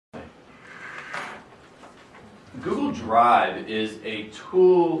Google Drive is a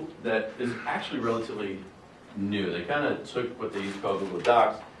tool that is actually relatively new. They kind of took what they used to call Google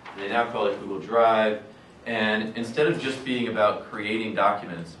Docs, and they now call it Google Drive. And instead of just being about creating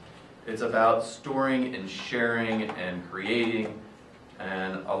documents, it's about storing and sharing and creating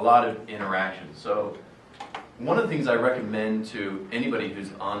and a lot of interaction. So one of the things I recommend to anybody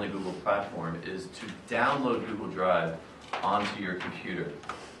who's on the Google platform is to download Google Drive onto your computer.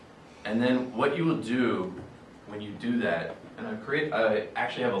 And then what you will do when you do that, and I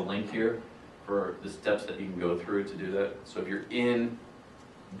actually have a link here for the steps that you can go through to do that. So if you're in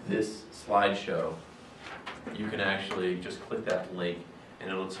this slideshow, you can actually just click that link and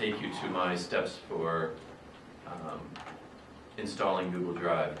it'll take you to my steps for installing Google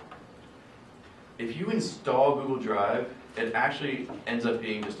Drive. If you install Google Drive, it actually ends up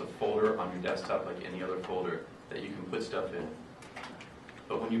being just a folder on your desktop like any other folder that you can put stuff in.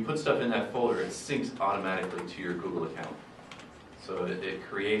 But when you put stuff in that folder, it syncs automatically to your Google account. So it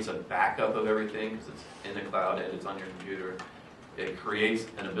creates a backup of everything because it's in the cloud and it's on your computer. It creates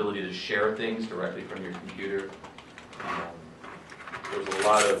an ability to share things directly from your computer. There's a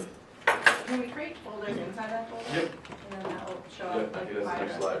lot of... Can we create folders inside that folder? Yep. And then that will show Yep, up I think that's the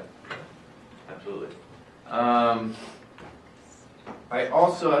next wider. slide. Absolutely. I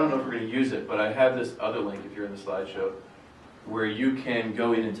don't know if we're going to use it, but I have this other link if you're in the slideshow where you can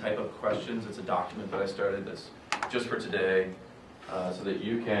go in and type up questions. It's a document that I started that's just for today so that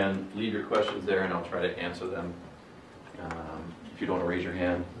you can leave your questions there and I'll try to answer them if you don't want to raise your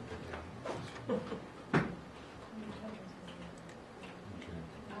hand.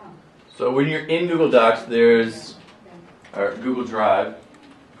 So when you're in Google Docs, there's Google Drive.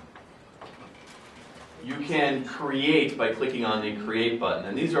 You can create by clicking on the Create button,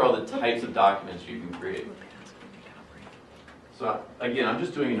 and these are all the types of documents you can create. So again, I'm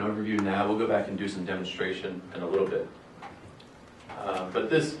just doing an overview now. We'll go back and do some demonstration in a little bit. But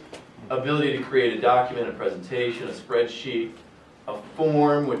this ability to create a document, a presentation, a spreadsheet, a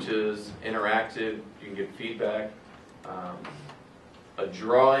form which is interactive, you can get feedback, a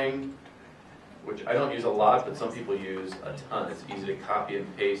drawing, which I don't use a lot, but some people use a ton. It's easy to copy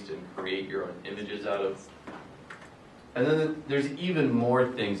and paste and create your own images out of. And then there's even more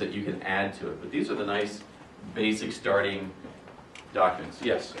things that you can add to it, but these are the nice basic starting documents.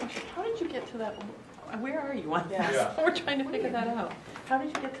 Yes? How did you get to that? Where are you on this? Yeah. We're trying to figure that out. How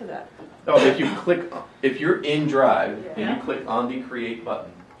did you get to that? Oh, if you're in Drive and you click on the Create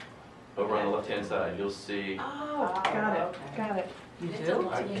button over on the left-hand side, you'll see. Oh, got it, okay. got it. You It's do? a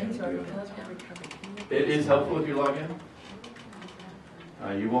login, so it does It is helpful if you log in.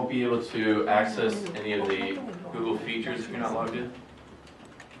 You won't be able to access any of the Google features if you're not logged in.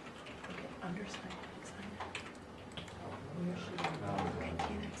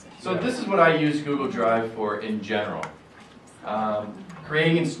 So this is what I use Google Drive for in general.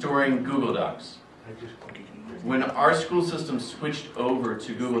 Creating and storing Google Docs. When our school system switched over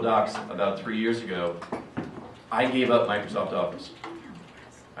to Google Docs about 3 years ago, I gave up Microsoft Office.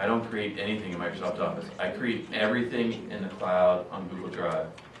 I don't create anything in Microsoft Office. I create everything in the cloud on Google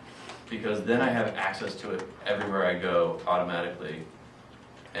Drive because then I have access to it everywhere I go automatically.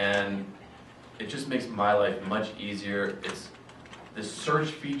 And it just makes my life much easier. It's the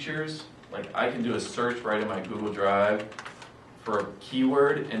search features, like I can do a search right in my Google Drive for a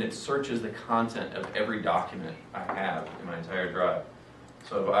keyword and it searches the content of every document I have in my entire drive.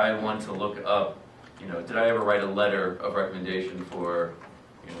 So if I want to look up, did I ever write a letter of recommendation for,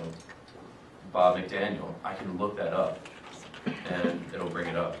 Bob McDaniel? I can look that up and it'll bring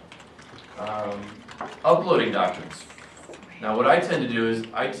it up. Uploading documents. Now what I tend to do is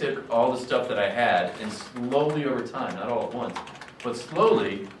I took all the stuff that I had and slowly over time, not all at once, but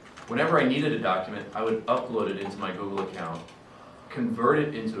slowly, whenever I needed a document, I would upload it into my Google account, convert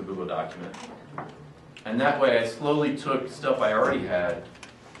it into a Google document, and that way I slowly took stuff I already had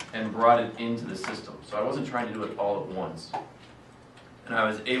and brought it into the system. So I wasn't trying to do it all at once. And I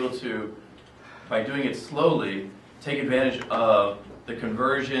was able to, by doing it slowly, take advantage of the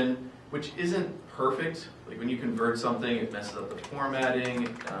conversion, which isn't perfect. Like when you convert something, it messes up the formatting.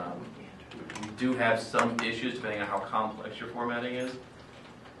 You do have some issues depending on how complex your formatting is.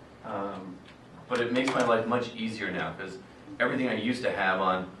 But it makes my life much easier now because everything I used to have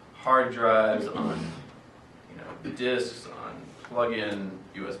on hard drives, on disks, on plug-in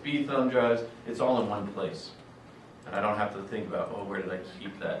USB thumb drives, it's all in one place. And I don't have to think about, oh, where did I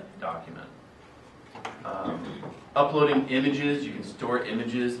keep that document? Uploading images, you can store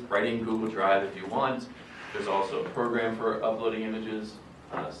images right in Google Drive if you want. There's also a program for uploading images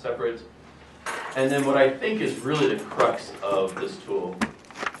separate. And then what I think is really the crux of this tool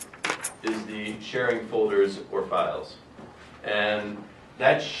is the sharing folders or files. And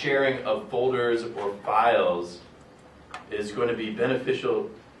that sharing of folders or files is going to be beneficial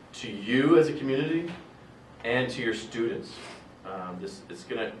to you as a community and to your students. It's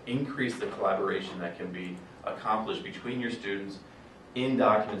going to increase the collaboration that can be accomplished between your students in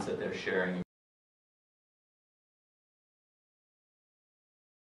documents that they're sharing.